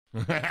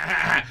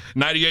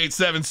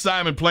98.7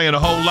 Simon playing a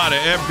whole lot of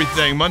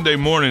everything. Monday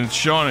morning, it's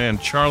Sean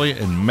and Charlie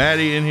and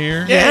Maddie in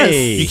here. Yes.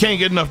 You can't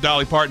get enough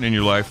Dolly Parton in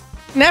your life.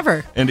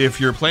 Never. And if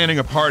you're planning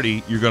a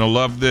party, you're going to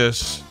love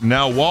this.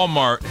 Now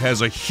Walmart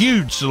has a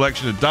huge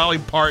selection of Dolly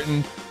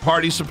Parton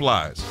party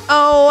supplies.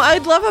 Oh,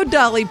 I'd love a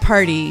Dolly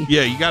Party.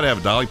 Yeah, you got to have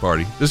a Dolly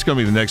Party. This is going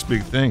to be the next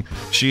big thing.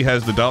 She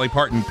has the Dolly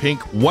Parton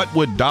pink What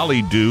Would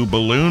Dolly Do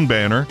balloon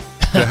banner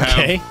to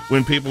have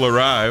when people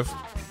arrive.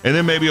 And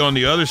then maybe on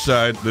the other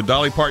side, the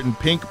Dolly Parton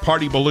pink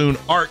party balloon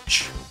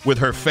arch with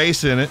her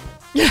face in it.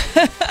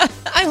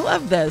 I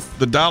love this.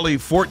 The Dolly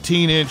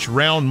 14-inch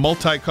round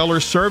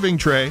multicolor serving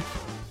tray.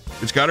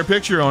 It's got her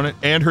picture on it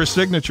and her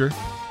signature.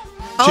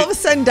 All of a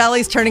sudden,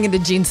 Dolly's turning into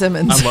Gene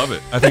Simmons. I love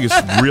it. I think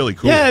it's really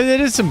cool. Yeah, it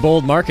is some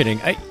bold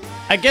marketing.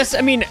 I guess,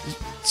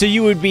 so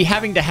you would be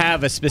having to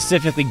have a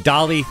specifically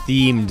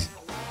Dolly-themed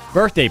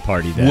birthday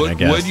party then, I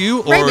guess. Would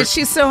you? Right, but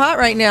she's so hot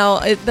right now.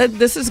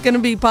 This is going to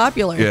be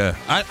popular. Yeah.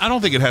 I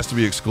don't think it has to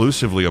be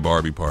exclusively a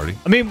Barbie party.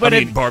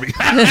 Barbie.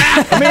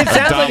 It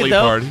sounds Dolly like it,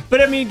 though. Party.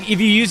 But,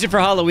 if you use it for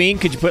Halloween,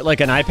 could you put,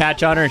 like, an eye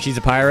patch on her and she's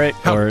a pirate?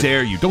 How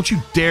dare you? Don't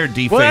you dare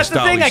deface Well, that's the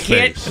Dolly's thing. I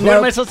can't. face. What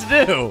am I supposed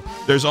to do?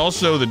 There's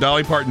also the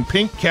Dolly Parton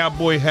pink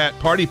cowboy hat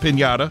party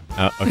piñata.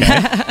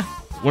 Okay.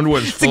 Wonder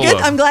what it's full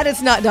of. I'm glad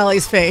it's not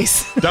Dolly's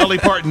face. Dolly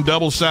Parton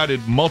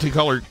double-sided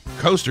multicolored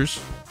coasters.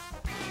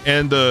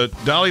 And the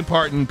Dolly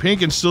Parton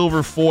pink and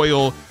silver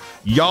foil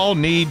Y'all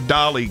Need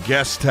Dolly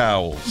guest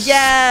towels.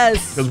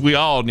 Yes. Because we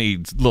all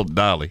need little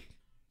Dolly.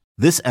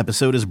 This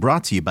episode is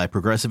brought to you by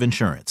Progressive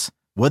Insurance.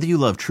 Whether you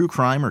love true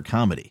crime or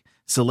comedy,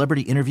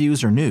 celebrity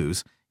interviews or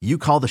news, you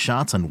call the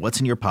shots on what's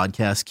in your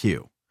podcast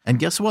queue. And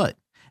guess what?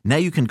 Now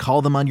you can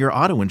call them on your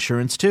auto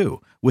insurance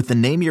too with the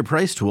Name Your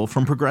Price tool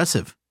from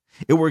Progressive.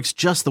 It works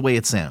just the way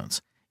it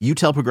sounds. You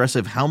tell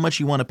Progressive how much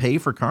you want to pay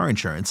for car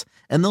insurance,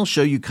 and they'll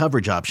show you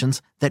coverage options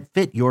that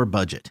fit your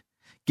budget.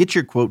 Get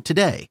your quote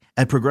today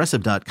at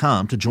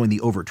Progressive.com to join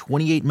the over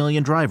 28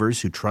 million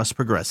drivers who trust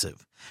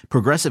Progressive.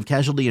 Progressive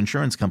Casualty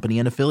Insurance Company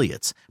and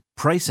Affiliates.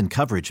 Price and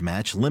coverage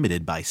match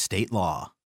limited by state law.